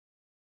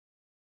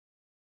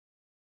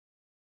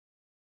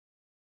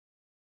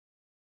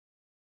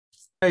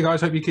Hey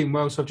guys, hope you're keeping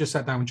well. So I've just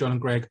sat down with John and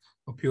Greg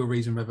of Pure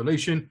Reason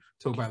Revolution,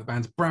 talk about the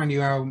band's brand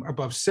new album,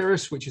 Above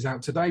Cirrus, which is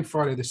out today,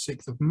 Friday the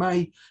 6th of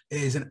May.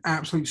 It is an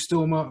absolute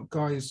stormer,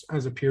 guys,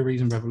 as a Pure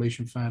Reason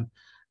Revolution fan.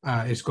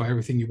 It's got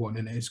everything you want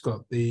in it. It's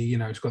got the,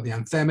 it's got the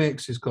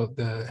anthemics, it's got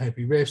the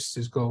heavy riffs,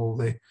 it's got all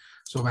the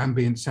sort of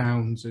ambient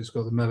sounds, it's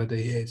got the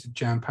melody. It's a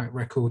jam-packed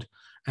record.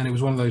 And it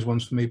was one of those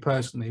ones for me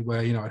personally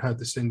where, I'd heard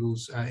the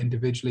singles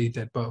individually,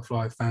 Dead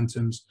Butterfly,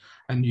 Phantoms,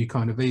 and New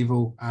Kind of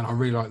Evil. And I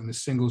really like them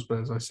as singles,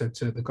 but as I said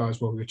to the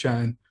guys while we were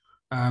chatting,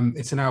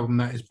 it's an album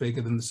that is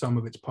bigger than the sum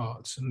of its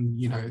parts.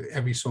 And,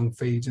 every song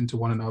feeds into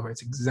one another.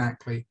 It's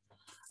exactly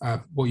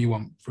what you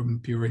want from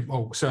Pure Reason,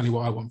 or certainly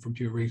what I want from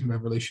Pure Reason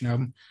Revolution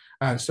album.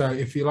 So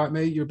if you're like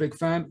me, you're a big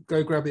fan,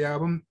 go grab the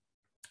album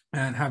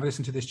and have a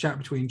listen to this chat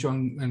between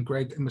John and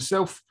Greg and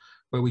myself,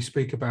 where we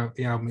speak about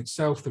the album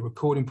itself, the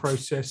recording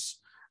process,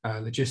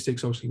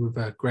 logistics, obviously with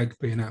Greg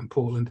being out in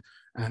Portland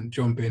and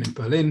John being in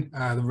Berlin,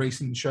 the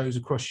recent shows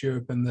across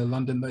Europe and the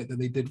London date that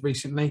they did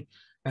recently,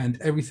 and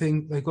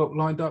everything they got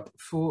lined up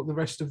for the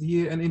rest of the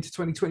year and into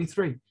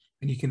 2023.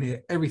 And you can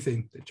hear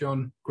everything that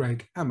John,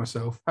 Greg, and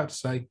myself had to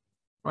say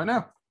right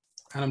now.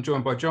 And I'm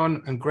joined by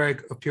John and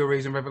Greg of Pure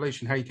Reason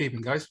Revolution. How are you keeping,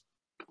 guys?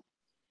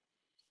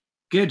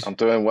 Good. I'm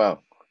doing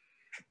well.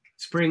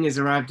 Spring has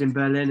arrived in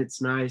Berlin.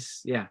 It's nice.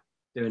 Yeah,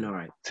 doing all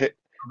right.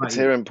 It's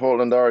here in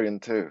Portland,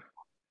 Oregon, too.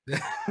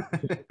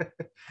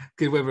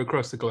 Good weather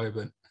across the globe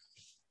then.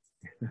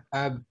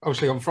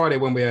 Obviously on Friday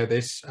when we air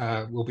this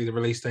will be the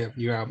release date of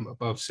the new album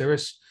Above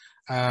Cirrus.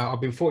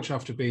 I've been fortunate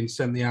enough to be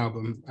sent the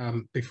album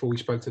before we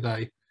spoke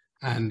today,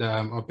 and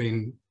I've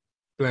been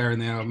blaring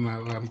the album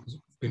out.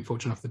 Been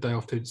fortunate enough the day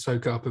off to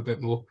soak it up a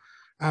bit more.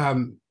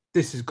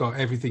 This has got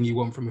everything you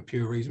want from a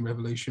Pure Reason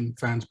Revolution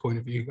fan's point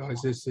of view,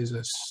 guys. This is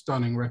a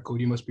stunning record.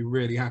 You must be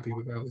really happy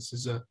with how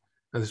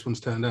this one's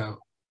turned out.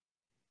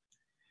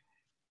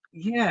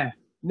 Yeah.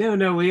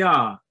 No, we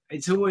are.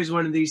 It's always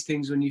one of these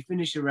things when you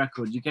finish a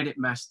record, you get it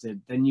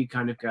mastered, then you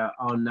kind of go,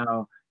 oh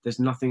no, there's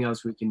nothing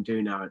else we can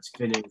do now, it's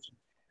finished.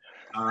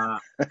 And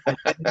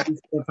then you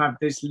sort of have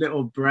this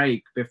little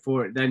break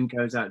before it then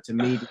goes out to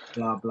media,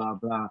 blah, blah,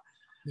 blah.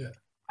 Yeah.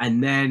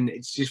 And then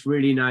it's just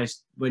really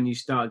nice when you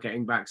start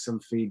getting back some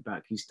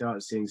feedback, you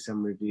start seeing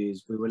some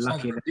reviews. We were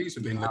lucky. Reviews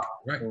have been looking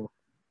great.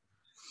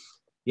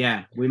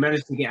 Yeah, we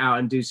managed to get out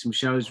and do some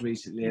shows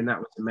recently, and that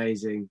was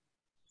amazing.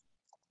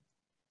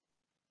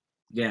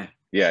 Yeah,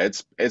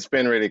 it's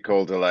been really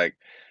cool to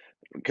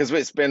because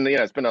it's been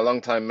it's been a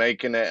long time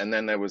making it, and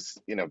then there was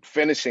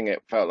finishing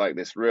it felt like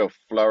this real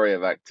flurry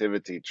of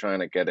activity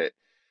trying to get it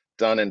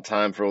done in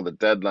time for all the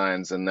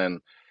deadlines, and then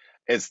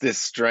it's this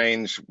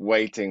strange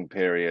waiting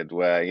period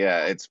where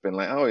it's been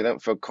like, oh, we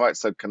don't feel quite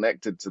so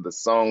connected to the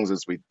songs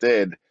as we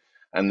did,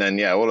 and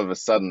then all of a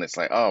sudden it's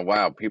like, oh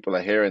wow, people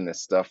are hearing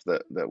this stuff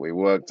that we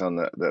worked on,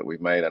 that we've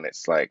made, and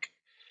it's like,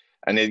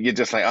 and you're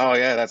just like, oh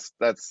yeah, that's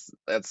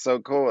so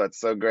cool. That's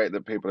so great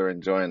that people are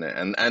enjoying it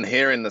and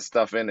hearing the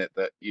stuff in it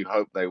that you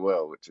hope they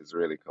will, which is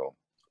really cool.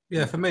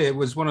 Yeah, for me, it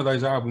was one of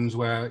those albums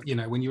where,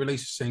 when you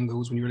release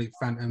singles, when you release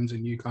Phantoms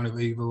and New Kind of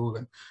Evil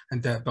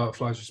and Dead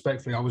Butterflies,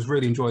 respectfully, I was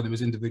really enjoying them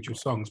as individual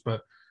songs.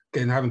 But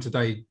again, having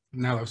today,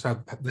 now that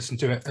I've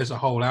listened to it as a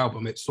whole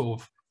album, it's sort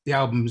of, the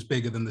album's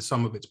bigger than the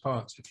sum of its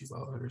parts, if you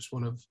will. It's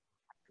one of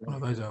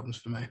those albums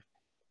for me.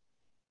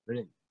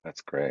 Brilliant.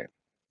 That's great.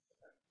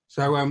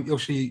 So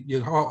obviously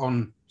you're hot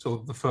on sort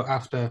of the foot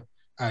after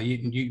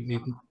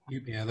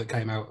Eupnea that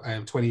came out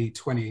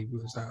 2020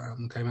 was that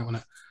album came out on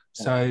it.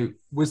 So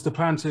was the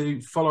plan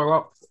to follow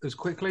up as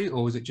quickly,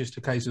 or was it just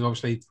a case of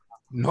obviously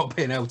not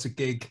being able to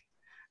gig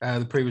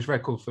the previous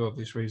record for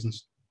obvious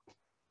reasons?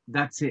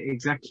 That's it,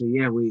 exactly.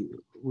 Yeah, we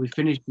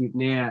finished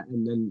Eupnea,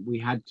 and then we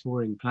had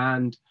touring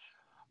planned.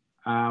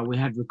 We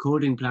had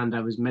recording planned.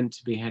 I was meant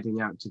to be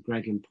heading out to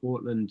Greg in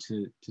Portland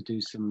to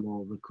do some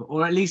more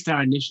or at least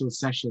our initial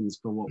sessions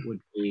for what would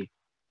be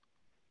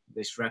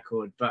this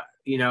record. But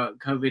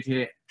COVID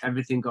hit,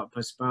 everything got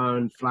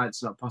postponed,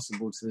 flights not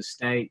possible to the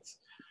States.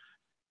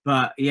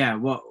 But yeah,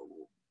 what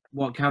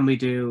can we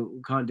do?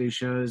 We can't do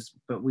shows,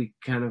 but we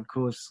can of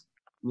course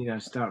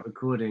start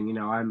recording.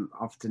 I'm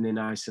often in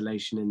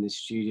isolation in the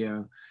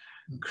studio.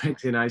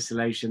 Greg's in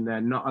isolation there.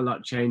 Not a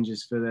lot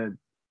changes for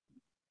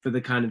the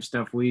kind of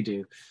stuff we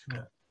do.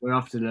 Yeah. We're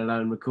often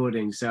alone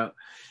recording. So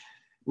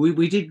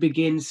we did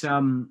begin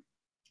some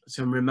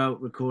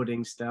remote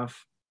recording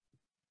stuff.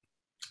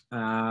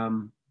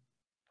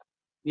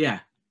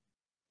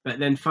 But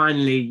then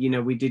finally,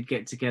 we did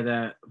get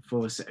together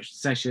for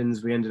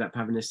sessions. We ended up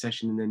having a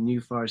session in the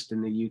New Forest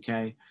in the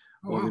UK.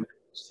 Oh, wow.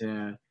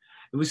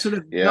 It was sort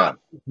of not a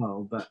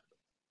loophole, but...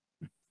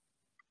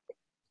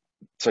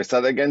 Sorry,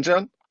 say that again,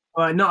 John?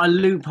 Not a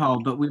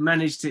loophole, but we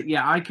managed to...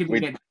 Yeah, I couldn't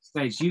get to the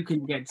States. You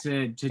couldn't get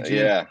to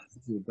Germany,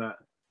 but...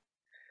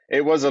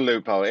 It was a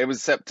loophole. It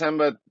was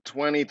September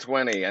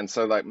 2020, and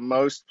so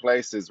most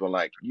places were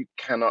like, you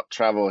cannot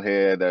travel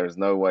here. There is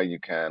no way you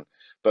can.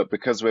 But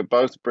because we're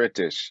both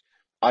British,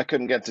 I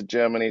couldn't get to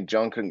Germany,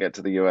 John couldn't get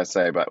to the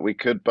USA, but we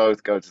could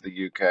both go to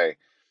the UK.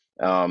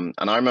 And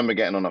I remember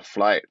getting on a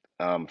flight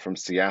from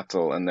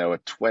Seattle, and there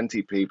were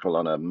 20 people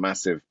on a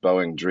massive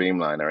Boeing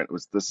Dreamliner. It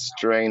was the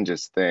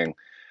strangest thing.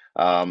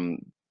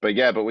 But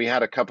yeah, but we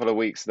had a couple of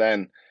weeks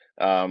then.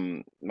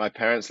 My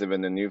parents live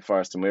in the New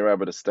Forest, and we were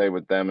able to stay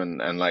with them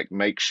and like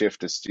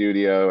makeshift a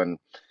studio. And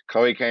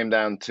Chloe came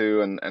down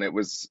too, and it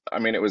was, I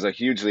mean, it was a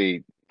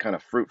hugely kind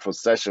of fruitful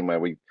session where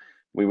we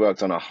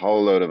worked on a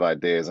whole load of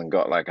ideas and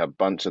got like a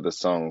bunch of the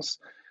songs,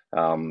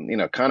 you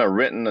know, kind of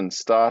written and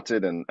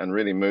started and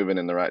really moving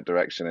in the right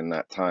direction in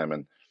that time.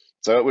 And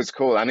so it was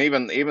cool. And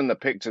even the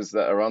pictures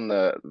that are on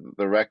the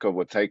record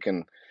were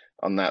taken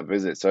on that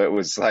visit. So it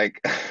was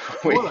like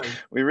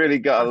we really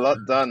got a lot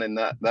done in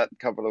that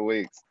couple of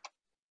weeks.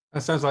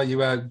 That sounds like you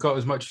got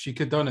as much as you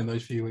could done in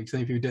those few weeks.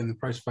 And if you were doing the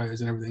press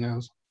photos and everything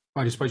else,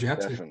 I just suppose you had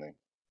Definitely. to.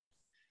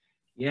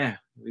 Yeah,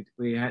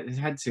 we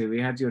had to. We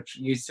had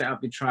you set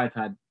up your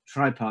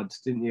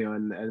tripods, didn't you?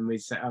 And we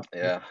set up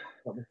Yeah.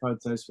 got the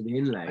photos for the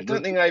inlay. I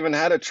don't think I even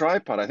had a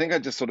tripod. I think I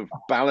just sort of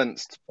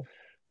balanced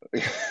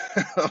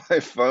my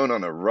phone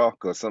on a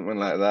rock or something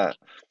like that.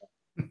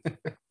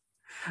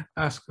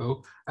 That's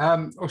cool.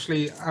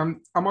 Obviously,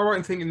 am I right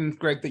in thinking,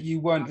 Greg, that you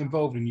weren't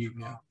involved in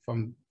Eupnea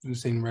from the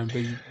scene around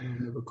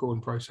the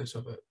recording process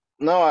of it?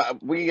 No,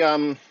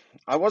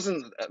 I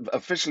wasn't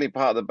officially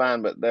part of the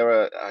band, but there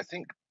were, I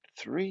think,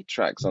 3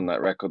 tracks on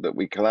that record that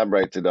we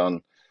collaborated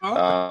on.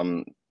 Oh,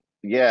 okay.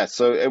 Yeah,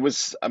 so it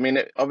was, I mean,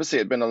 obviously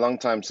it'd been a long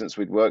time since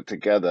we'd worked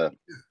together,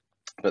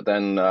 but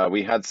then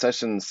we had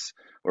sessions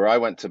where I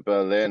went to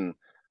Berlin.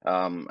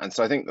 And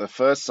so I think the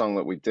first song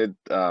that we did,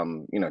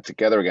 you know,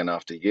 together again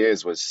after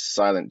years was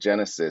Silent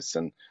Genesis.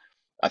 And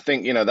I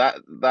think, you know,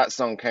 that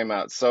song came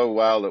out so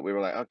well that we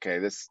were like, okay,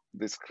 this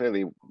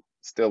clearly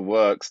still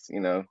works, you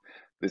know,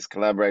 this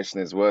collaboration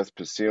is worth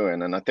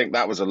pursuing. And I think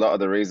that was a lot of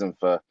the reason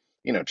for,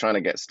 you know, trying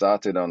to get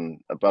started on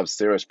Above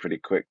Cirrus pretty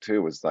quick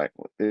too, was like,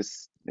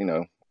 this, you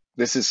know,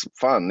 this is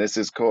fun, this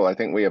is cool. I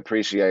think we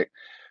appreciate,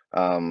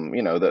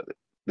 you know, that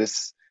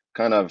this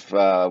kind of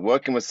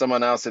working with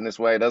someone else in this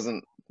way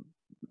doesn't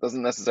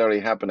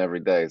necessarily happen every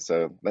day.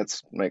 So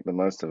let's make the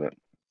most of it.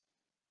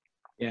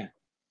 Yeah.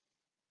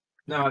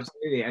 No,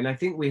 absolutely. And I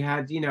think we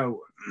had, you know,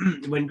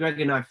 when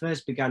Greg and I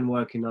first began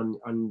working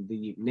on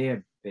the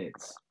Eupnea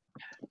bits,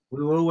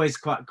 we were always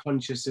quite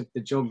conscious of the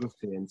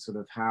geography and sort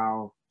of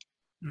how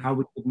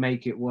we could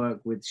make it work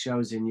with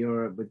shows in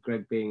Europe, with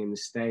Greg being in the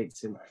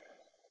States.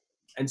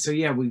 And so,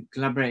 yeah, we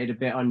collaborated a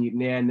bit on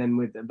Eupnea, and then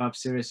with Above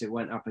Cirrus, it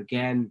went up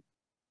again.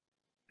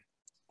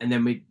 And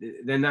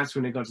then that's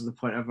when it got to the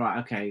point of, right,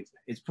 okay,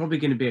 it's probably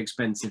going to be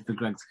expensive for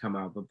Greg to come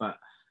over, but,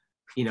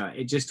 you know,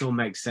 it just all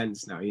makes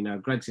sense now. You know,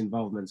 Greg's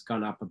involvement's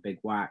gone up a big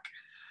whack.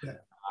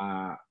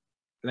 Yeah.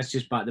 Let's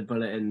just bite the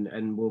bullet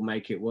and we'll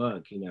make it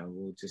work. You know,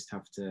 we'll just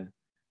have to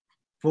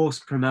force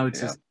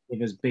promoters to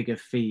give us bigger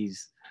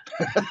fees.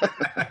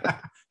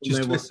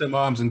 Just twist them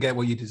arms and get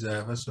what you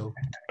deserve. That's all.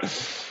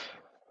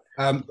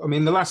 I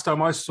mean, the last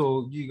time I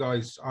saw you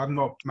guys, I've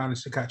not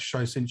managed to catch a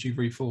show since you've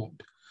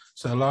reformed.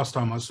 So the last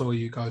time I saw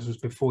you guys was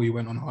before you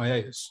went on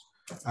hiatus.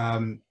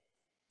 I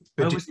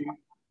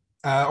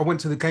went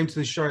to came to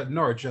the show at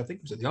Norwich. I think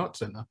it was at the Art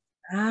Centre.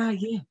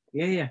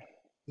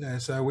 Yeah.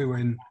 So we were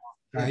in.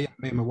 Me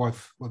and my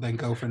wife, well then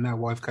girlfriend, now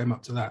wife, came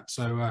up to that.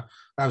 So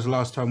that was the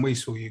last time we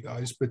saw you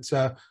guys. But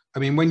I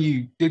mean, when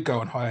you did go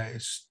on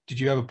hiatus, did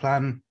you have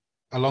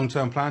a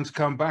long-term plan to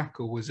come back,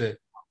 or was it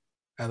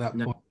at that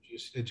point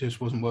it just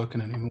wasn't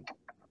working anymore?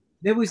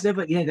 There was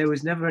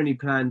never any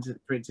plan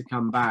for it to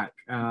come back.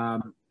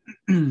 I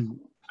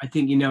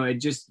think, you know,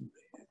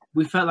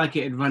 we felt like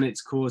it had run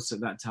its course at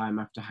that time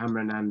after Hammer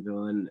and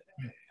Anvil, and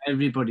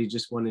everybody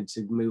just wanted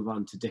to move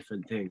on to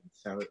different things.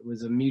 So it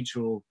was a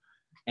mutual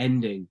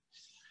ending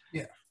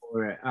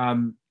for it.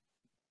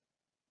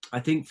 I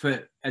think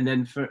for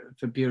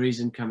Pure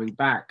Reason coming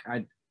back,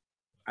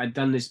 I'd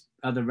done this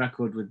other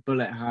record with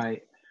Bullet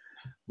Height.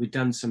 We'd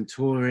done some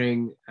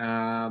touring,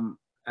 and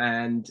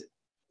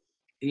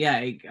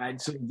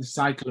sort of the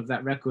cycle of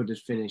that record had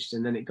finished,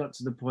 and then it got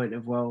to the point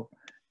of, well,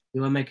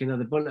 do I make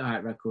another Bullet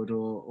Height record,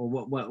 or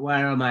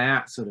where am I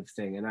at, sort of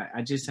thing? And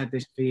I just had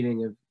this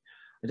feeling of,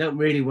 I don't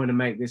really want to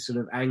make this sort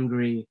of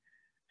angry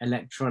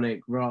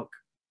electronic rock,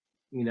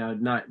 you know,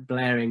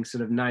 blaring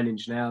sort of Nine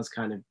Inch Nails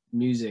kind of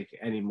music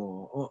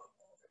anymore.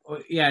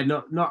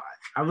 Not.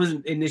 I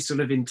wasn't in this sort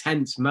of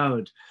intense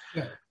mode.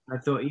 Yeah. I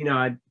thought, you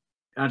know,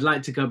 I'd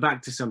like to go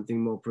back to something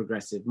more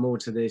progressive, more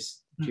to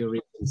this Pure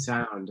Reason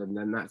sound. And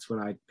then that's when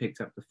I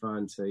picked up the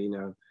phone to, you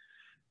know,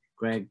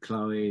 Greg,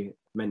 Chloe,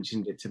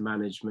 mentioned it to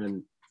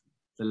management,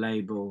 the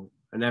label,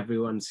 and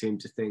everyone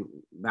seemed to think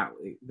that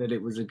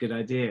it was a good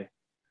idea.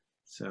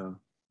 So,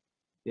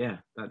 yeah,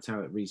 that's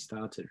how it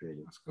restarted,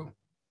 really. That's cool.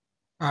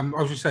 I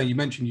was just saying, you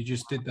mentioned you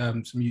just did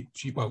some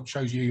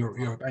shows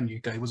Europe and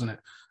UK, wasn't it?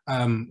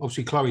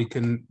 Obviously, Chloe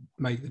can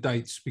make the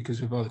dates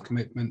because of other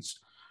commitments.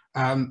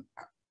 How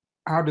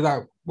did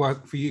that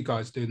work for you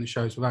guys doing the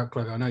shows without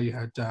Chloe? I know you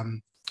had,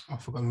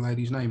 I've forgotten the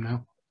lady's name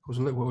now. I was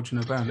a little watching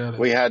her band earlier.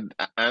 We had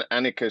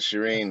Annika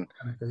Shireen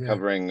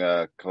covering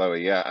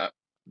Chloe. Yeah,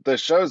 the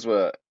shows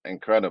were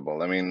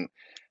incredible. I mean,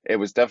 it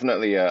was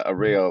definitely a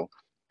real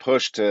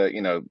push to,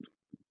 you know,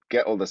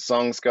 get all the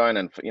songs going.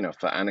 And for, you know,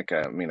 for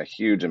Annika, I mean, a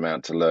huge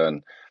amount to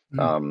learn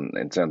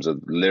in terms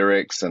of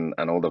lyrics and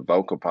all the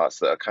vocal parts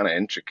that are kind of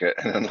intricate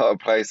in a lot of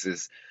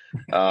places.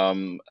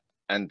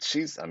 And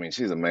she's, I mean,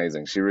 she's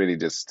amazing. She really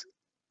just,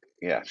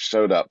 yeah,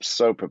 showed up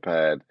so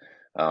prepared.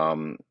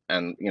 And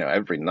you know,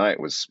 every night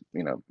was,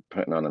 you know,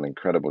 putting on an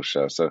incredible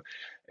show. So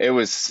it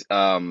was,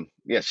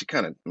 yeah, she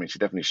kind of, I mean, she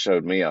definitely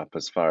showed me up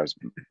as far as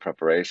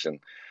preparation.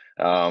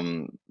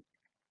 Um,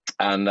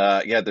 and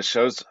yeah, the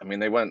shows, I mean,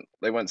 they went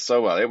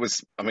so well. It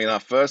was, I mean, our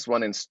first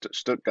one in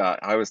Stuttgart,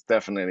 I was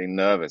definitely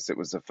nervous. It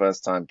was the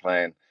first time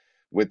playing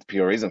with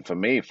Pure Reason for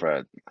me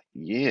for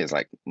years,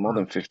 like more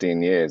than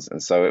 15 years.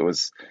 And so it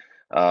was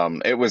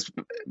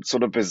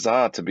sort of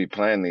bizarre to be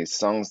playing these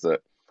songs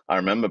that I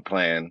remember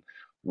playing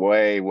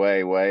way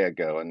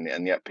ago,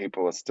 and yet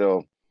people are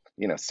still,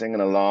 you know,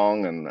 singing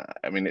along. And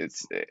I mean,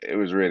 it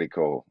was really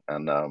cool.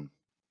 And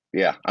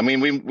yeah, I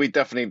mean, we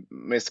definitely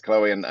miss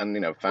Chloe, and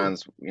you know,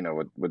 fans, you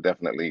know, would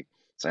definitely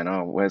saying,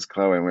 "Oh, where's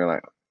Chloe?" And we're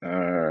like,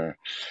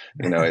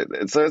 you know,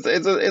 it's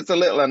a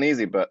little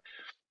uneasy, but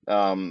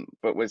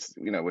we're,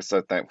 you know, we're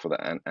so thankful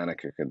that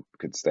Annika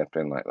could step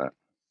in like that.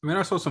 I mean,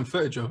 I saw some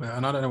footage of it,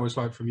 and I don't know what it's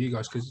like from you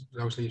guys, because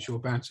obviously it's your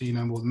band, so you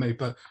know more than me.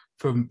 But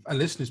from a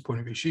listener's point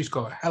of view, she's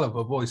got a hell of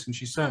a voice, and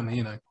she's certainly,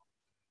 you know,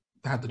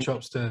 had the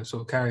chops to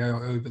sort of carry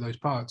out over those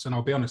parts. And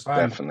I'll be honest,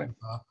 I hadn't heard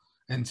her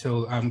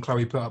until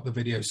Chloe put up the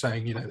video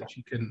saying, you know, that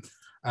she couldn't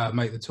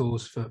make the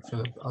tours for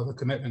other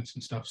commitments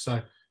and stuff.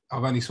 So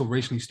I've only sort of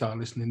recently started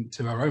listening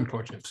to our own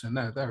projects, and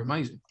they're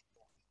amazing.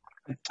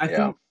 I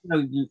think, you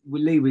know,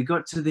 Lee, we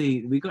got to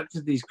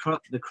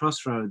the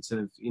crossroads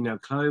of, you know,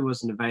 Chloe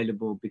wasn't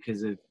available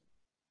because of,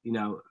 you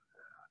know,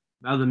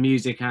 other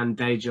music and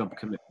day job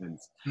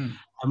commitments,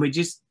 and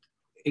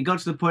it got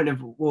to the point of,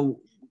 well,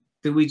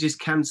 do we just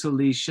cancel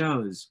these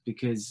shows?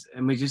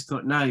 And we just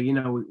thought, no, you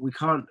know, we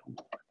can't.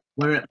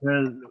 We're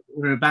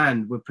a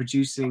band. We're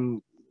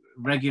producing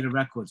regular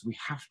records. We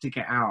have to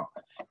get out.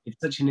 It's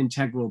such an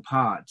integral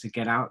part to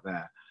get out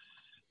there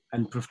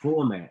and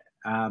perform it.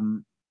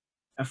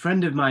 A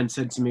friend of mine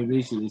said to me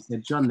recently, he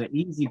said, "John, the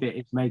easy bit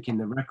is making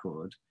the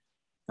record.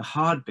 The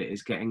hard bit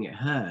is getting it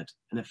heard."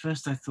 And at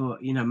first I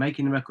thought, you know,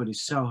 making the record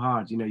is so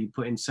hard. You know, you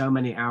put in so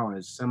many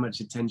hours, so much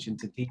attention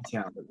to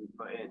detail that we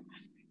put in.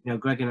 You know,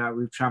 Greg and I,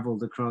 we've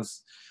traveled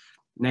across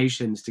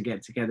nations to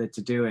get together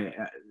to do it,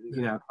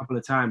 you know, a couple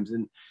of times.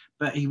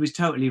 But he was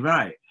totally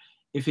right.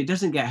 If it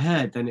doesn't get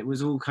heard, then it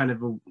was all kind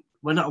of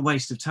not a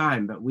waste of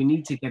time, but we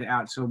need to get it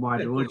out to a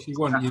wider audience.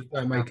 You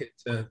don't make it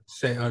to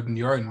sit on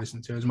your own,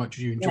 listen to, as much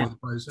as you enjoy the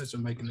process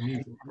of making the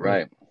music.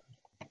 Right.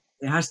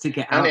 It has to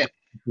get out to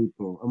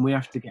people, and we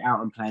have to get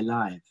out and play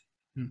live,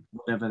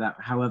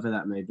 however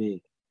that may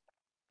be.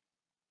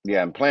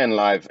 Yeah, and playing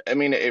live, I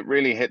mean, it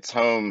really hits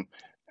home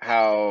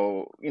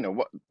how, you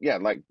know,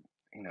 like,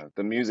 you know,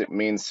 the music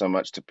means so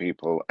much to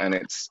people, and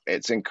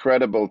it's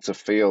incredible to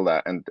feel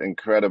that, and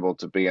incredible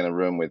to be in a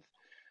room with,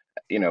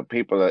 you know,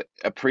 people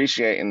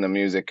appreciating the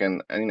music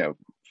and you know,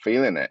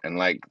 feeling it, and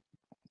like,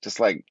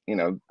 just like, you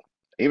know,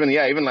 even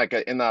like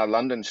in our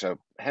London show,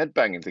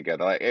 headbanging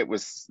together, like, it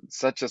was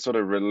such a sort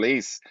of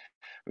release.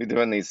 We're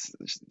doing these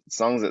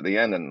songs at the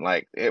end, and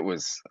like, it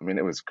was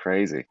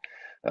crazy.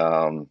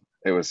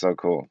 It was so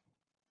cool.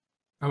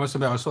 I must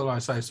admit, I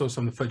saw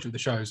some of the footage of the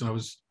shows, and I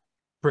was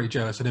pretty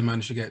jealous. I didn't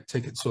manage to get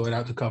tickets sorted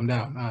out to come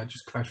down. I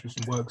just clashed with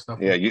some work stuff.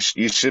 Yeah, you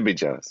should be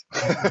jealous.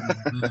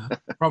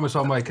 Promise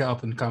I'll make it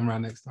up and come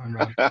around next time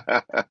round.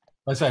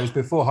 I say it was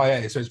before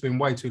hiatus, so it's been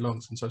way too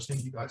long since I've seen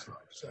you guys live.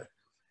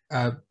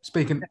 So,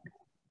 speaking,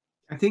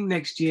 I think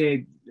next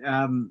year,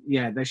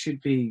 there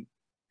should be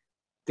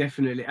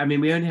definitely. I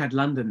mean, we only had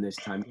London this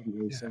time, didn't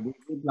we? Yeah. So we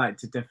would like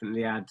to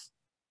definitely add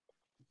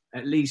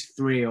at least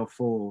 3 or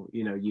 4,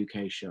 you know,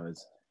 UK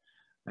shows.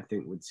 I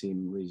think would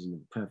seem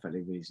reasonable,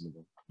 perfectly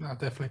reasonable. No,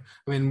 definitely.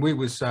 I mean, we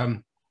was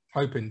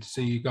hoping to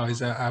see you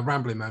guys at our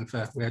Rambling Man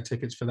Fair. We had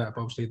tickets for that,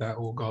 but obviously that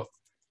all got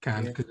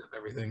canned because of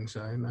everything. So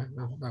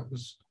that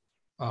was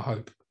our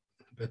hope.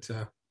 But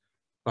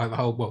like the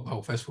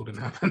whole festival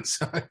didn't happen.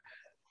 So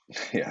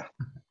yeah.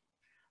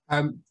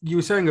 You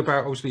were saying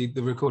about obviously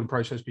the recording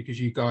process, because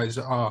you guys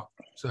are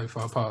so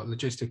far apart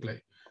logistically.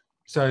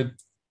 So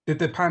did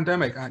the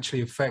pandemic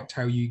actually affect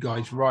how you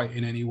guys write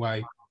in any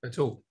way at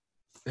all?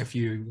 If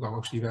you, well,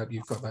 obviously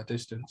you've got that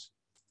distance.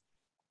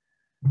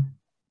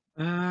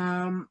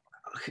 You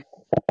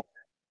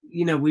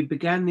know, we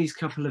began these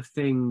couple of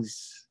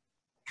things.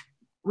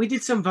 We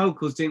did some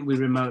vocals, didn't we,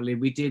 remotely?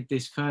 We did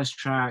this first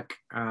track,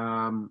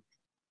 our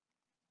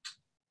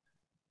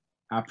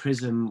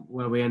Prism,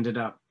 where we ended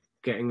up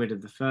getting rid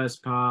of the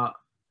first part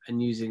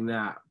and using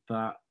that.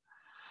 But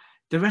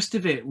the rest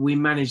of it, we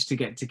managed to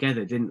get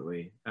together, didn't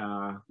we?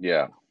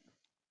 Yeah.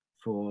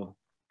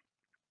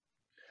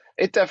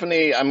 It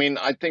definitely, I mean,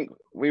 I think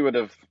we would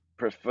have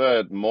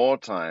preferred more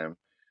time,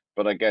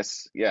 but I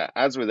guess, yeah,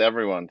 as with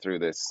everyone through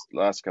this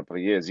last couple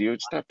of years, you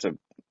just have to,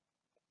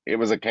 it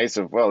was a case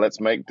of, well, let's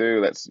make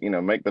do, let's, you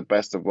know, make the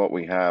best of what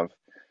we have.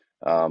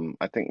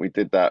 I think we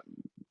did that,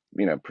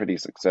 you know, pretty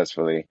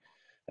successfully.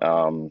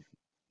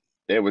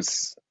 It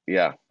was,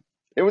 yeah,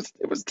 it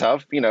was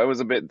tough. You know, it was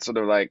a bit sort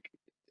of like,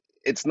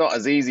 it's not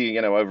as easy,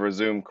 you know, over a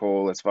Zoom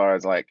call as far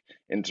as like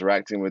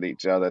interacting with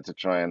each other to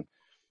try and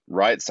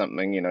write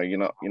something. You know, you're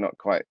not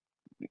quite,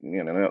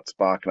 you know, not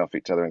sparking off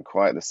each other in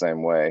quite the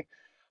same way.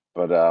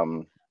 But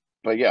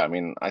yeah, I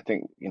mean, I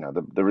think, you know,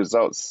 the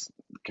results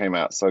came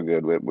out so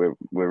good. We're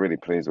really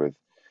pleased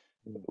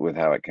with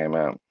how it came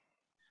out.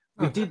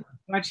 We did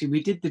actually,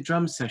 we did the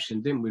drum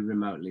session, didn't we,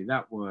 remotely?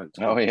 That worked.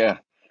 Oh yeah,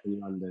 in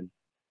London.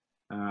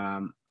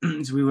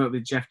 So we worked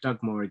with Jeff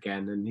Dugmore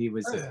again, and he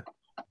was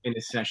in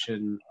a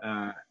session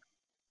at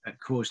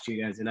Core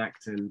Studios in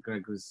Acton.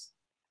 Greg was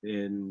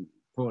in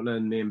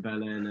Portland, me in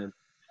Berlin, and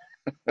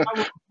that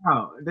worked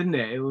out, didn't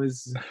it? It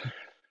was,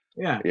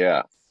 yeah,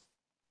 yeah.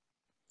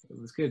 it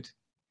was good.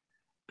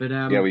 But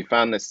Yeah, we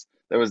found this.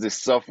 There was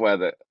this software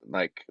that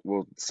like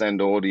will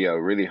send audio,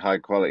 really high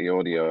quality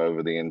audio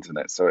over the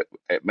internet. So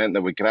it meant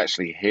that we could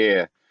actually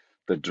hear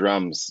the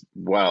drums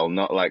well,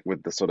 not like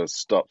with the sort of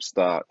stop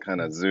start kind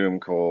of Zoom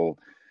call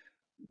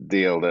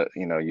deal that,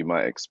 you know, you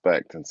might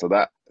expect. And so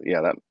that,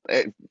 yeah, that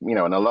it, you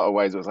know, in a lot of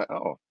ways it was like,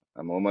 oh,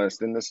 I'm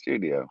almost in the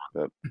studio,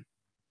 but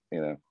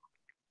you know,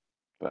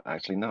 but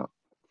actually not.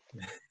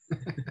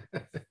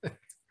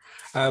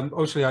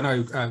 Obviously, I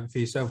know for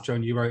yourself,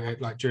 John, you wrote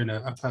it like during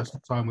a personal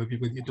time with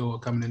your daughter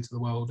coming into the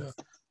world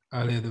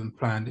earlier than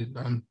planned.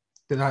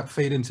 Did that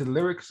feed into the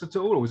lyrics at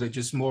all, or was it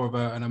just more of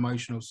an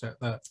emotional set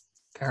that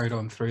carried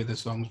on through the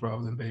songs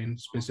rather than being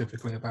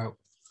specifically about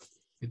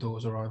your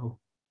daughter's arrival?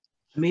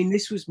 I mean,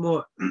 this was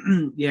more,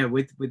 yeah,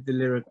 with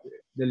the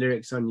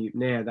lyrics on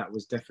Eupnea, that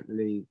was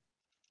definitely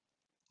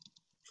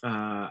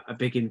a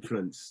big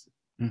influence.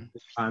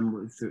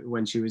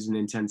 When she was in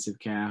intensive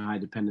care, high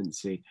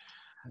dependency.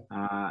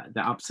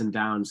 The ups and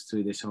downs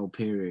through this whole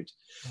period.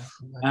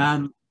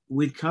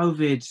 With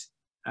COVID,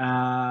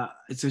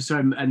 so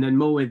sorry, and then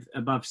more with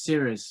Above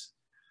Cirrus,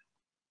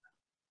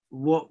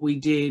 what we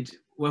did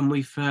when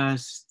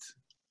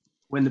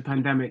the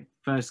pandemic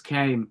first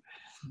came,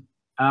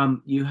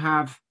 you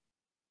have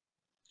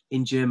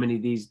in Germany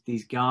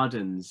these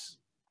gardens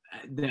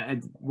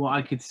that, what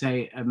I could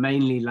say are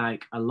mainly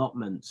like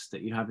allotments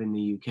that you have in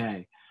the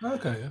UK.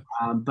 Okay.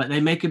 Yeah. But they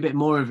make a bit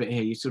more of it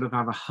here. You sort of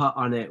have a hut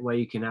on it where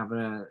you can have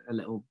a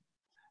little,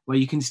 where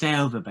you can stay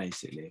over,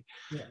 basically.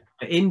 Yeah.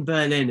 In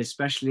Berlin,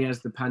 especially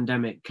as the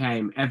pandemic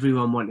came,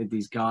 everyone wanted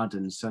these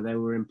gardens, so they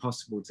were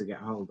impossible to get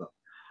hold of.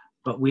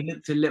 But we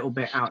looked a little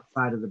bit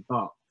outside of the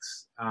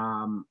box,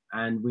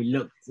 and we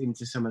looked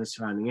into some of the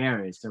surrounding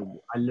areas.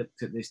 So I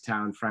looked at this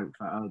town,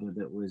 Frankfurt-Oder,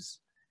 that was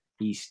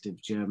east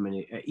of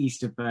Germany,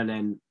 east of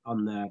Berlin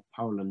on the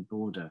Poland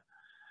border.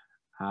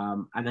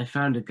 And I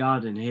found a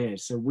garden here.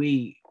 So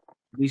we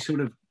sort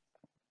of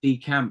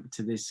decamped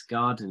to this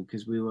garden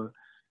because we were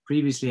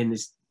previously in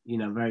this, you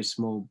know, very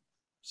small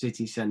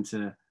city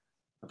centre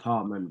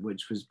apartment,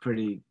 which was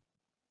pretty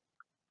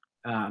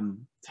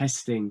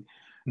testing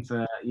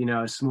for, you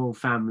know, a small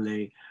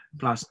family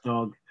plus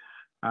dog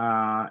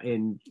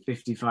in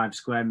 55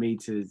 square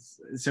meters.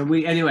 So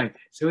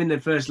in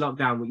the first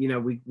lockdown, you know,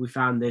 we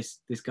found this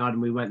garden,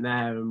 we went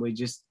there and we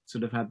just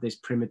sort of had this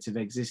primitive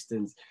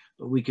existence,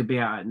 but we could be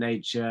out at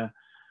nature,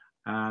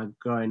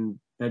 growing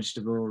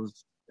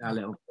vegetables, our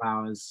little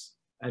flowers.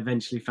 I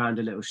eventually found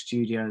a little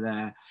studio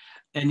there.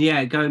 And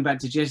yeah, going back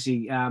to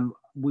Jessie,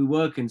 we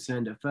were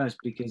concerned at first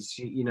because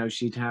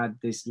she'd had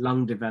this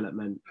lung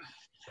development.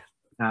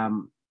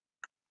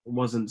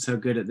 Wasn't so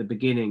good at the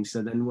beginning.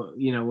 So then,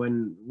 you know,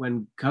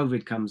 when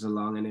COVID comes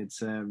along and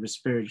it's a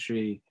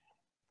respiratory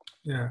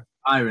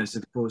virus,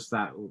 of course,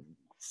 that will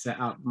set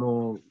up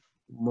more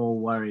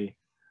worry.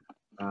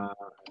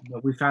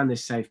 But we found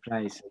this safe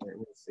place,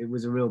 and it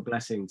was a real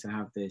blessing to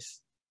have this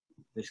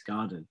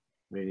garden,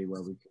 really,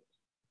 where we could.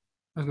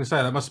 I was going to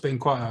say that must have been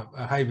quite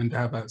a haven to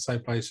have that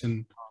safe place,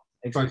 and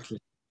exactly.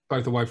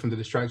 both away from the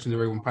distractions of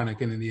everyone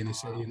panicking in the inner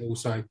city, and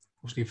also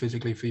obviously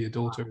physically for your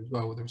daughter as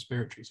well with the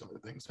respiratory side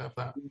of things to have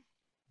that.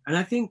 And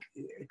I think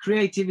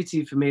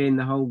creativity for me in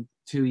the whole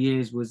 2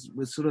 years was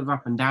sort of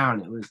up and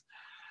down. It was,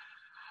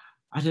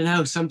 I don't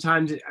know,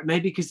 sometimes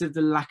maybe because of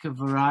the lack of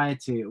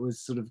variety, it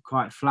was sort of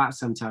quite flat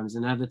sometimes,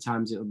 and other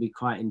times it would be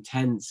quite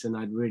intense and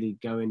I'd really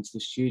go into the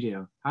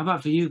studio. How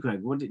about for you,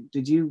 Greg? What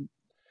did you?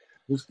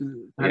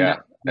 Yeah,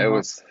 it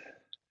was,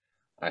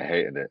 I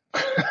hated it.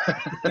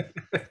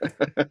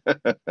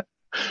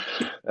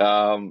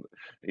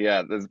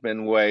 Yeah, there's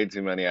been way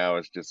too many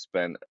hours just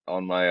spent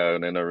on my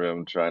own in a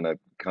room trying to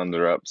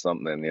conjure up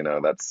something, you know.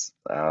 That's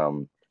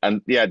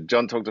and yeah,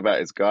 John talked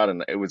about his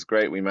garden. It was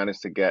great. We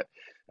managed to get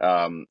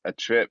a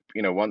trip,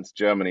 you know, once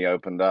Germany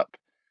opened up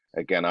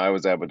again. I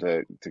was able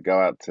to go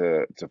out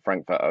to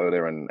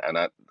Frankfurt-Oder, and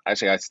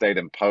I stayed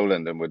in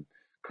Poland and would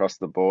cross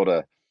the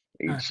border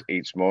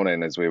each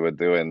morning as we were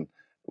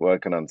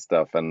working on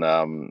stuff.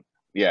 And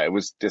yeah, it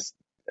was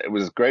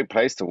a great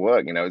place to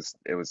work, you know.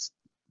 It was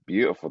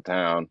beautiful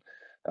town.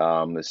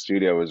 The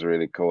studio was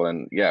really cool,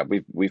 and yeah,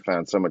 we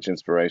found so much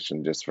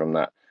inspiration just from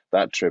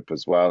that trip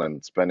as well,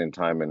 and spending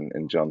time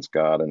in John's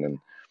garden.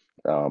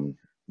 And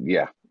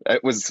yeah,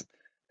 it was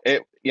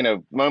it, you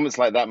know, moments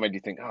like that made you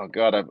think, oh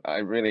God, I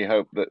really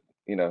hope that,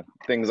 you know,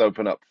 things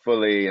open up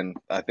fully. And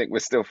I think we're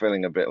still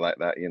feeling a bit like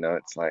that, you know.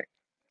 It's like,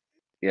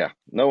 yeah,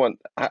 no one,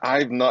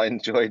 I've not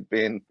enjoyed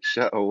being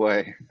shut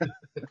away.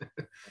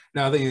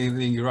 No, I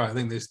think you're right. I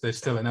think there's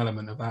still an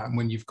element of that, and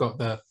when you've got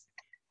the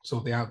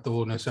sort of the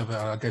outdoorness of it,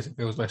 I guess it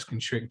feels less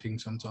constricting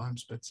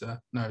sometimes. But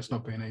no, it's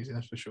not been easy,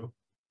 that's for sure.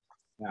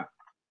 Yeah.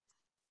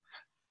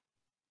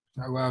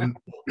 So,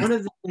 one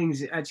of the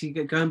things, actually,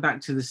 going back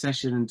to the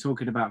session and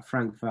talking about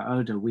Frankfurt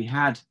Oder, we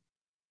had,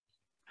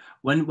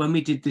 when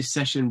we did this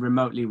session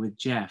remotely with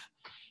Jeff,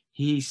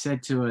 he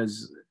said to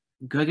us,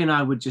 Greg and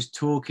I were just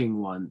talking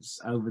once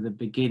over the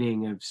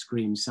beginning of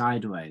Scream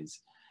Sideways,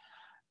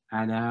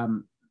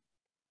 and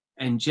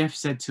Jeff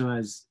said to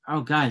us,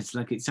 oh guys,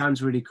 like, it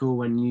sounds really cool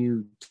when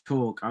you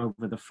talk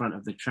over the front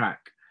of the track.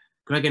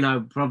 Greg and I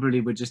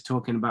probably were just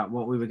talking about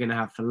what we were going to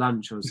have for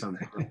lunch or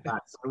something like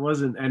that. So it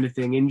wasn't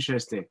anything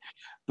interesting,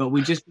 but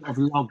we just sort of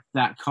logged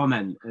that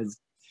comment as,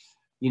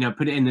 you know,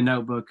 put it in the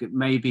notebook,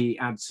 maybe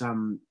add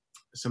some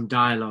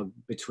dialogue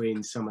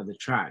between some of the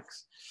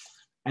tracks.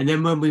 And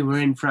then when we were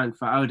in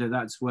Frankfurt Oder,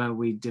 that's where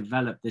we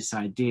developed this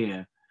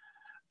idea.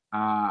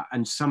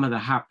 And some of the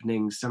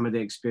happenings, some of the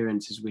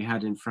experiences we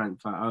had in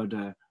Frankfurt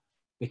Oder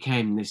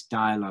became this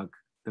dialogue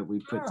that we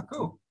put together.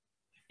 Cool.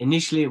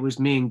 Initially, it was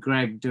me and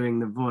Greg doing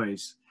the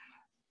voice,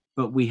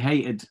 but we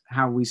hated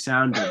how we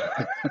sounded.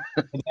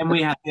 And then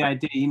we had the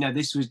idea, you know,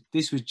 this was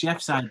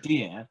Jeff's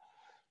idea.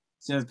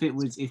 So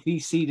if he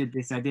seeded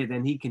this idea,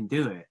 then he can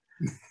do it.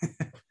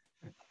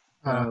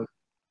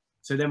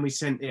 So then we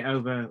sent it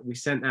over. We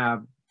sent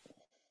our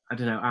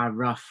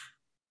rough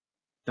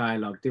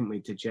dialogue, didn't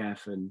we, to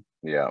Jeff? And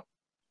yeah.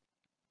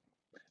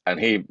 And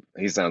he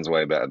sounds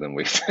way better than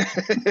we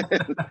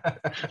do.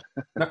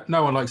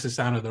 No one likes the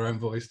sound of their own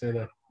voice, do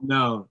they?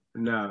 No,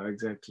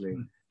 exactly.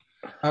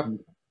 But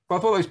I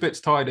thought those bits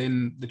tied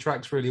in the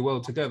tracks really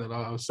well together.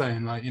 Like I was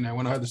saying, like, you know,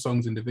 when I heard the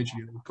songs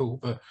individually, they were cool,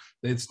 but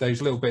it's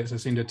those little bits that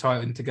seem to tie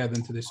in together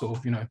into this sort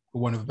of, you know, for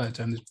one of a better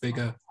term, this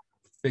bigger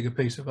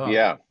piece of art.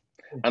 Yeah.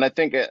 And I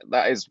think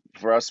that is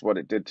for us what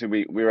it did too.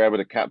 We were able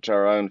to capture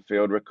our own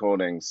field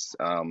recordings,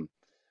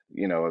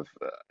 you know, of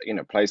you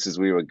know, places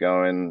we were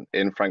going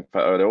in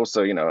Frankfurt Oder,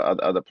 also, you know,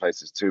 other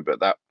places too.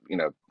 But that, you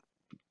know,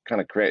 kind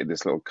of created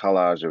this little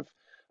collage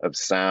of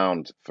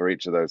sound for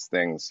each of those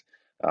things.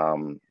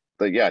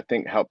 But yeah, I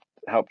think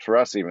helped for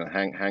us even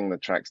hang the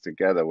tracks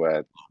together,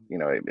 where, you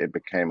know, it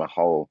became a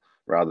whole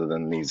rather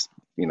than these,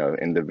 you know,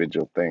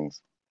 individual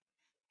things.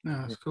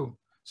 No, that's cool.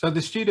 So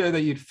the studio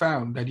that you'd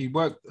found, had you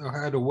worked or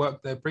had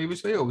worked there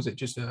previously, or was it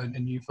just a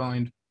new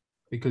find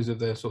because of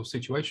the sort of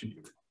situation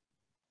you were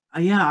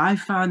in? Yeah, I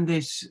found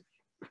this.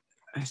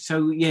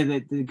 So yeah,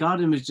 the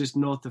garden was just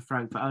north of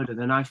Frankfurt Oder.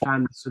 Then I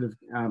found a sort of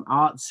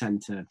art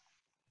center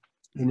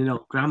in an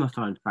old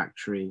gramophone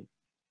factory,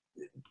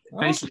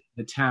 basically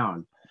in the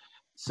town.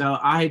 So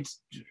I had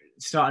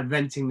started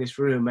renting this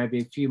room maybe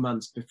a few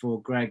months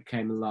before Greg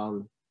came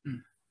along.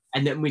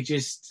 And then we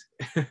just,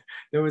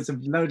 there was a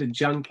load of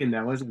junk in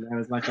there, wasn't there? There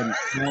was like a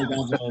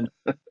oven,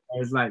 there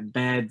was like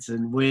beds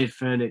and weird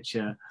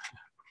furniture.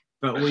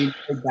 But we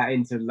made that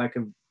into like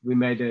we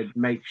made a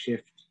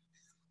makeshift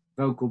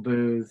vocal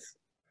booth.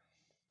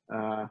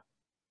 Yeah.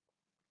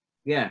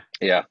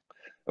 Yeah. It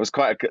was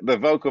the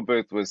vocal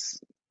booth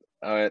was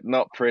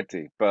not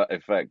pretty, but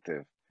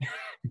effective.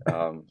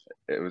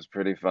 It was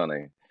pretty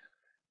funny.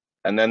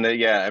 And then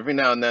every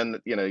now and then,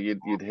 you know,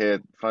 you'd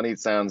hear funny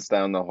sounds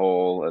down the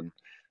hall, and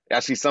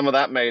actually some of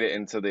that made it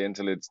into the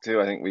interludes too.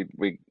 I think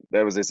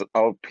there was this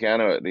old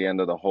piano at the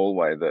end of the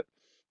hallway that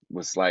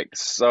was like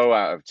so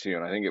out of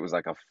tune. I think it was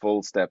like a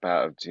full step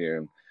out of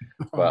tune.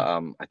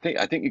 But I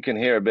think you can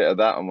hear a bit of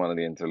that on one of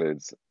the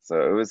interludes.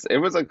 So it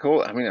was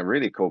a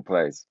really cool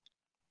place.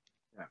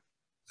 Yeah.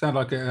 Sound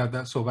like it had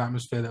that sort of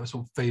atmosphere that was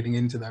sort of feeding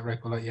into that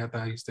record, like you had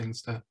those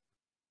things to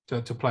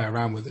play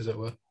around with, as it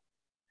were.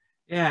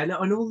 Yeah,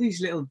 and all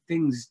these little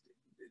things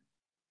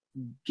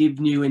give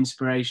new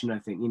inspiration, I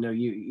think. You know,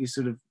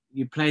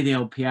 you play the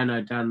old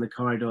piano down the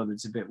corridor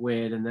that's a bit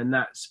weird, and then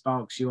that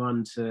sparks you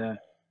on to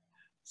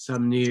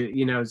some new,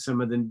 you know,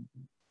 some of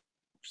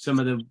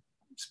the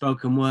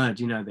spoken word,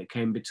 you know, that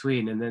came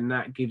between, and then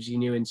that gives you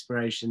new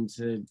inspiration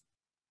to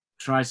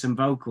try some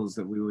vocals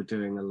that we were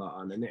doing a lot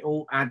on, and it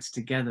all adds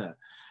together.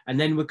 And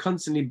then we're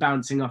constantly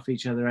bouncing off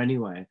each other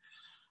anyway,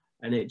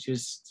 and it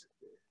just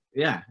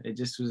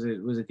was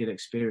a good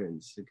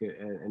experience,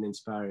 an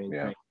inspiring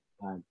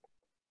time.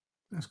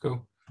 That's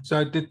cool.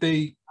 So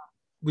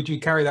would you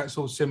carry that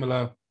sort of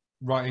similar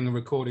writing and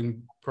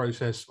recording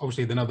process,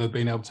 obviously than other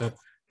being able to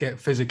get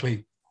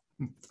physically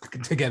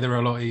together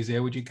a lot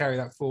easier? Would you carry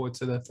that forward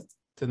to the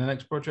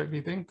next project, do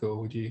you think, or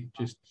would you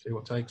just see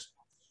what takes?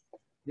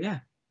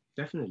 Yeah,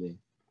 definitely.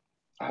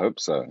 I hope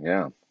so.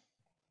 Yeah.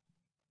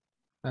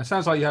 It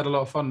sounds like you had a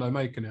lot of fun though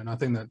making it, and I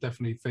think that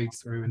definitely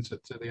feeds through into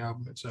the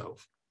album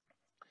itself.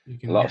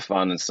 A lot of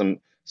fun, and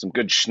some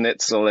good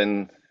schnitzel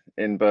in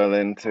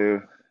Berlin too.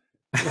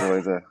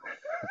 Always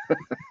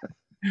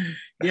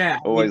yeah,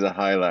 always a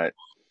highlight.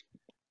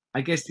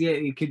 I guess, yeah,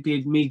 it could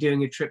be me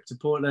doing a trip to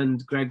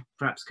Portland, Greg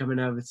perhaps coming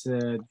over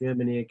to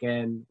Germany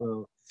again.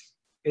 Well,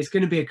 it's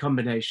going to be a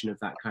combination of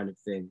that kind of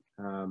thing.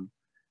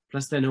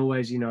 Plus then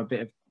always, you know, a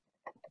bit of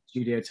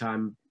studio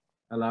time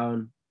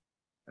alone,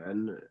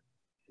 and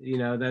you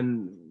know,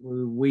 then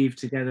we'll weave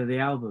together the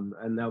album,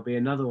 and there'll be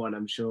another one,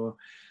 I'm sure,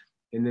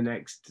 in the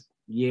next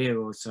year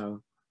or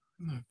so.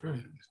 Oh,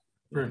 brilliant,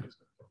 brilliant.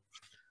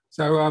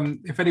 So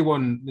if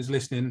anyone is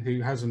listening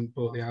who hasn't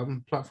bought the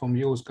album, platform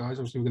yours, guys.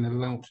 Obviously, we're going to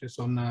launch this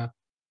on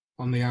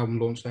the album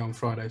launch day on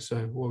Friday.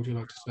 So what would you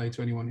like to say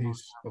to anyone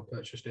who's not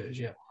purchased it as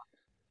yet?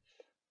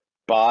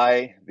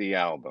 Buy the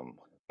album.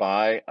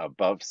 Buy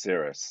Above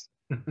Cirrus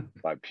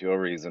by Pure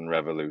Reason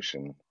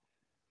Revolution.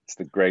 It's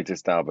the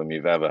greatest album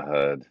you've ever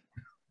heard.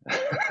 I'm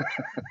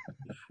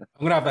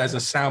going to have that as a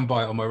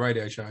soundbite on my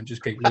radio show and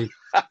just keep leaving.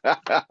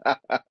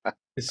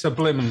 It's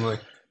subliminally.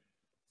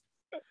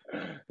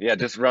 Yeah,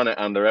 just run it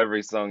under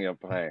every song you're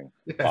playing.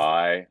 Yeah.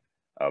 Buy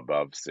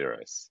Above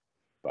Cirrus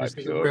by just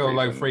Pure real Reason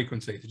low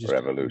frequency to just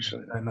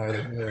Revolution. I know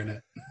that we're in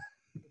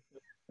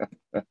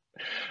it.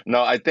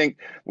 No, I think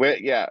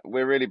we're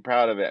really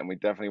proud of it, and we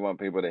definitely want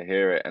people to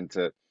hear it and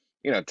to,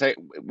 you know,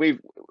 we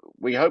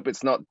hope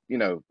it's not, you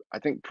know, I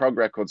think prog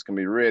records can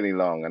be really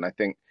long, and I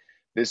think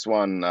this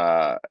one,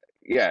 yeah,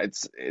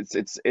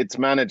 it's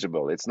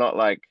manageable. It's not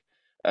like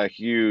a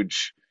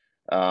huge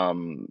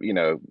you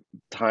know,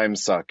 time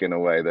suck in a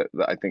way that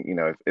I think, you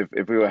know,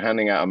 if we were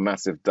handing out a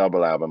massive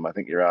double album, I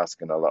think you're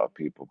asking a lot of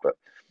people. But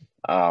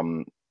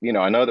you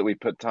know, I know that we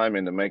put time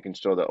into making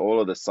sure that all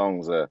of the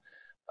songs are,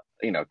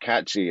 you know,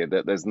 catchy,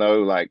 that there's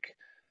no like,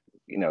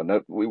 you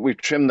know,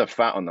 we've trimmed the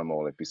fat on them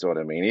all, if you saw what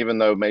I mean. Even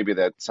though maybe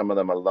that some of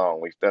them are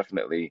long, we've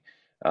definitely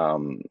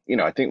you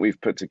know, I think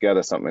we've put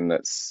together something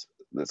that's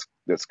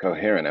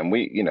coherent. And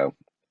we, you know,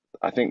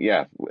 I think,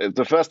 yeah,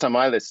 the first time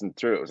I listened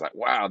through it was like,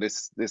 wow,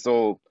 this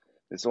all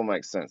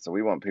makes sense. So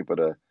we want people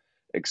to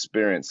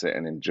experience it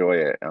and enjoy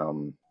it.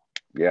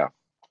 Yeah,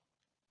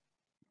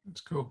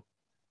 that's cool.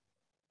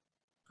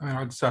 I mean,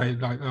 I'd say,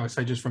 like I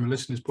say, just from a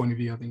listener's point of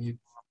view, I think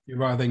you're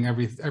right. I think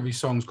every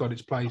song's got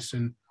its place,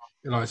 and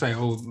like I say,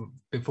 all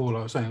before, like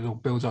I was saying, it all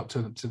builds up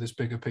to this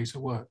bigger piece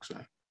of work. So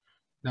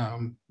no,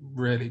 I'm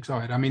really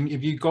excited. I mean,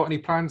 have you got any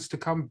plans to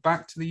come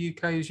back to the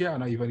UK as yet? I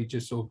know you've only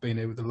just sort of been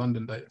here with the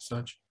London date as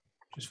such,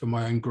 just for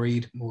my own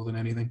greed more than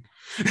anything.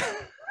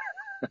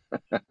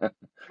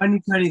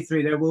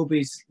 2023, there will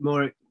be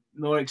more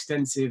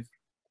extensive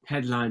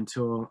headline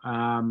tour.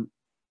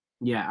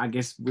 Yeah, I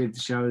guess with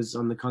shows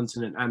on the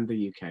continent and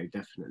the UK,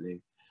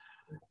 definitely.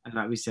 And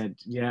like we said,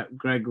 yeah,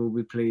 Greg will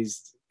be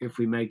pleased if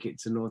we make it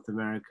to North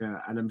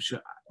America, and I'm sure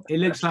it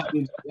looks like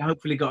we've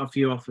hopefully got a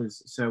few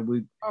offers, so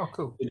we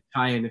cool.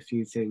 tie in a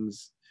few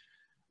things.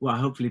 Well,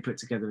 hopefully put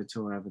together a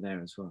tour over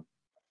there as well.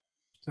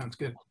 Sounds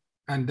good.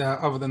 And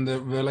other than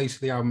the release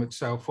of the album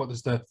itself, what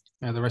does the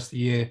rest of the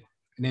year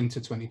and into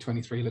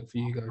 2023 look for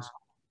you guys?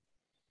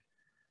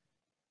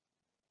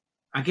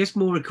 I guess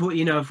more record.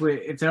 You know,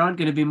 if there aren't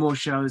going to be more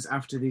shows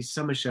after these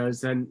summer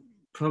shows, then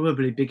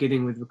probably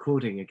beginning with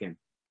recording again,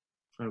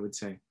 I would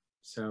say.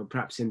 So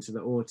perhaps into the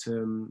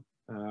autumn,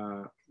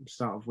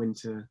 start of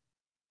winter,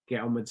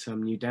 get on with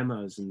some new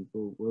demos, and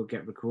we'll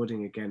get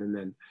recording again. And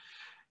then,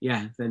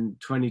 yeah, then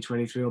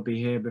 2023 will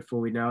be here before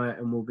we know it,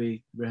 and we'll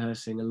be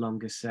rehearsing a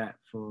longer set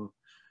for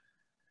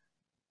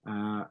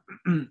for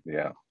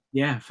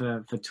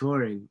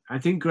touring. I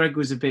think Greg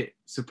was a bit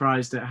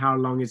surprised at how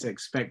long is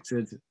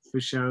expected for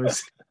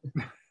shows.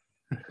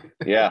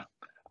 Yeah,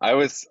 I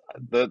was.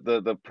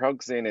 The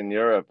prog scene in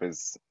Europe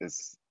is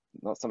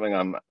not something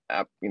I'm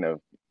you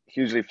know,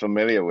 hugely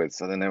familiar with.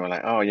 So then they were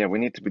like, oh yeah, we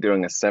need to be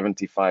doing a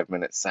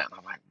 75-minute set. And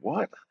I'm like,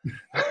 what?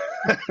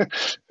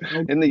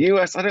 In the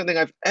US, I don't think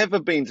I've ever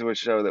been to a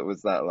show that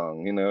was that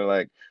long. You know,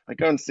 like I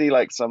go and see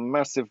like some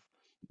massive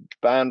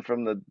band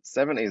from the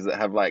 70s that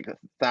have like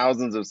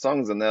thousands of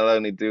songs, and they'll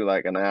only do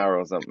like an hour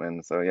or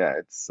something. So yeah,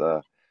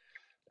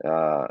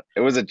 it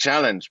was a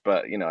challenge,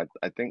 but you know,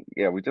 I think,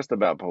 yeah, we just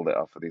about pulled it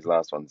off for these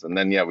last ones. And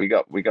then yeah, we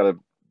got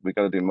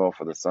to do more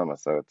for the summer.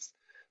 So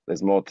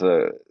there's more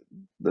to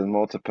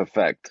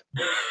perfect.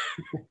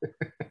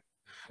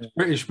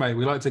 British, mate,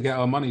 we like to get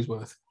our money's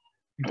worth.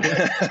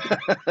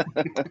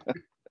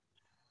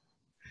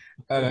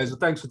 So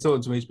thanks for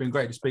talking to me. It's been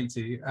great to speak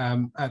to you.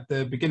 At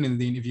the beginning of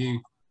the interview,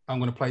 I'm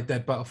going to play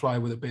Dead Butterfly,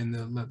 with it being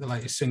the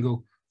latest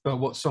single. But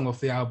what song off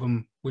the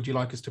album would you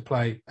like us to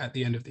play at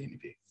the end of the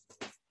interview?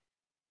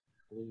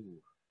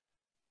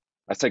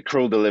 I say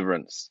Cruel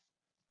Deliverance.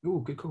 Oh,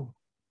 good call.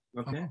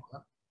 Okay.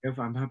 If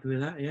I'm happy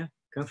with that, yeah,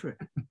 go for it.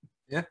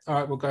 Yeah, all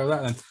right, we'll go with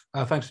that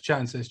then. Thanks for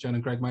chatting to us, John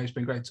and Greg, mate. It's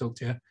been great to talk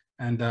to you,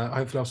 and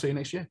hopefully I'll see you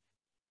next year.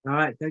 All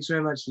right, thanks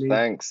very much, Lee.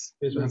 Thanks.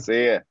 Cheers, man.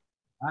 See you.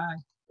 Bye.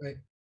 Bye.